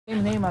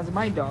Same name as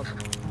my dog,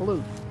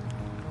 Blue.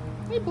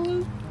 Hey,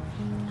 Blue.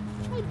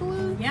 Hey,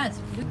 Blue. Yeah, it's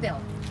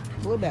Bluebell.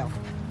 Bluebell.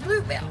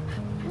 Bluebell.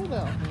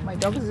 Bluebell. My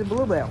dog is a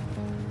Bluebell.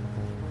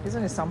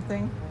 Isn't it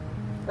something?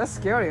 That's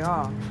scary,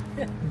 huh?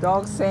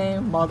 Dog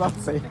same, mother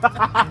same.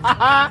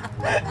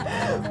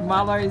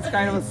 Mother is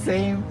kind of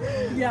same.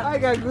 Yeah. I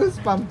got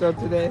goosebumps though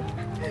today.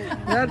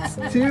 That's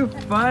too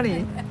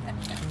funny.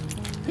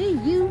 Hey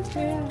you.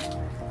 Hey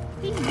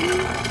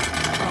you.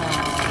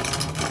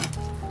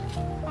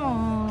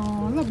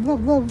 Oh, love,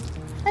 love, love.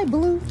 Hey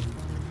Blue.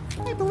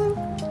 Hey Blue.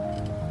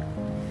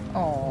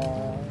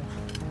 Oh.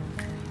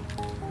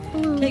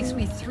 Blue. Takes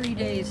me 3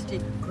 days to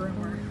groom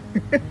her.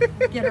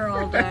 Get her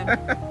all done.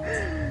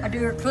 I do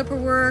her clipper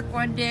work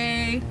one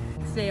day.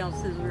 Sales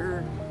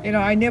scissor. You know,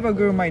 I never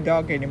groom my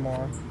dog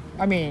anymore.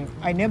 I mean,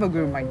 I never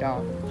groom my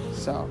dog.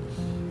 So,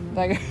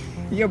 like,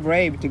 you're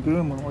brave to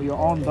groom your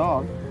own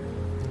dog.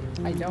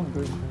 I don't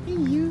groom. Hey,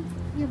 you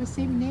have the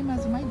same name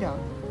as my dog.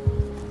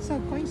 So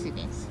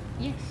coincidence.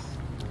 Yes.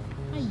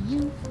 Hey,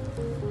 you.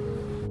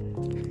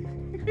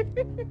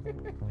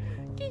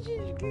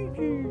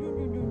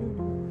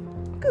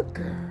 Good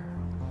girl.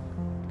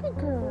 Good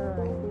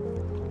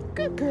girl.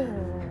 Good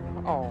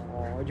girl. Oh,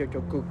 you're a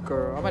good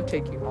girl. I'm gonna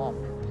take you home.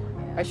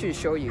 I should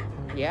show you.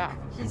 Yeah.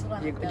 She's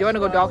one of the Do you want to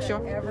go best dog dogs show?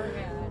 I've ever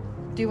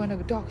had. Do you want to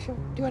go dog show? Do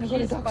you want to go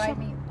to She's dog by show?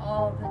 me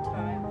all the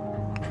time.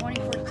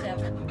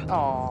 24/7.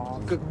 Oh,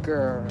 good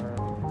girl.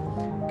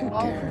 Good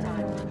All the girl.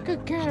 time.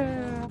 Good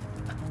girl.